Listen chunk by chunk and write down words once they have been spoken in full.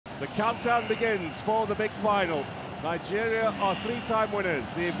The countdown begins for the big final. Nigeria are three-time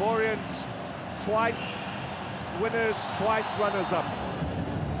winners. The Ivorians twice winners, twice runners-up.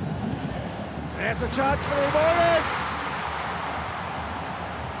 There's a chance for the Ivorians!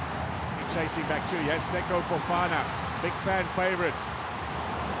 Chasing back too, yes, Seko Fofana, big fan favourite.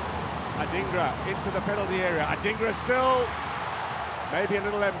 Adingra into the penalty area. Adingra still maybe a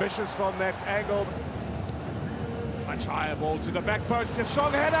little ambitious from that angle. Much higher ball to the back post, a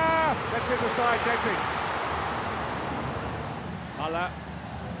strong header! That's in the side netting. Hala,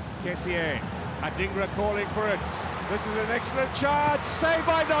 Kessié, Adingra calling for it. This is an excellent chance, saved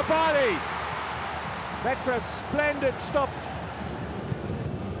by Nabali. That's a splendid stop.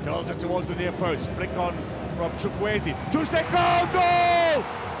 Curls it towards the near post, flick on from Chukwueze. Troost-Ekong, goal!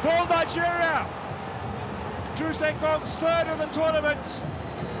 Goal Nigeria! Troost-Ekong's third of the tournament.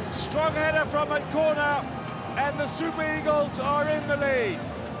 Strong header from a corner, and the Super Eagles are in the lead.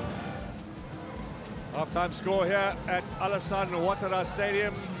 Half-time score here at Alassane Ouattara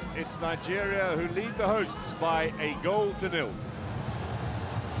Stadium. It's Nigeria who lead the hosts by 1-0.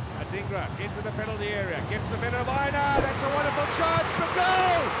 Adingra into the penalty area, gets the men of Aina, that's a wonderful chance, but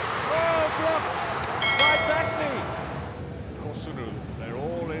goal! Oh, blocked by Bassi. Kosunu, they're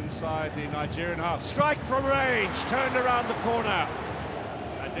all inside the Nigerian half. Strike from range, turned around the corner.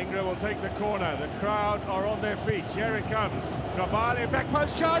 Adingra will take the corner, the crowd are on their feet, here it comes. Nabali, back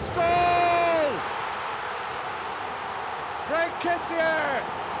post chance, goal! Frank Kessié!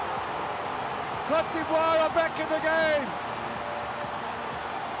 Côte d'Ivoire are back in the game.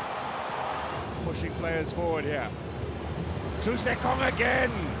 Pushing players forward here. Troost-Ekong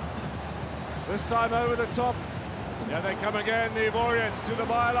again. This time over the top. Here they come again, the Ivorians. To the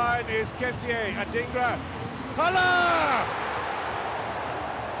byline is Kessié. Adingra. Hala!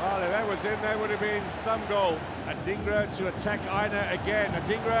 Well, if that was in, there would have been some goal. Adingra to attack Aina again.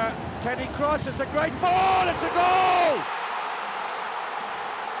 Adingra, can he cross? It's a great ball. It's a goal!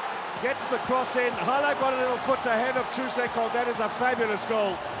 Gets the cross in. Hala got a little foot ahead of Troost-Ekong. That is a fabulous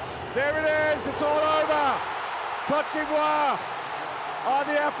goal. There it is, it's all over. Côte d'Ivoire are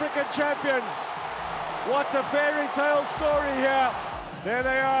the African champions. What a fairy tale story here. There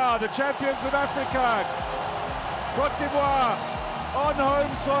they are, the champions of Africa. Côte d'Ivoire on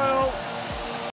home soil.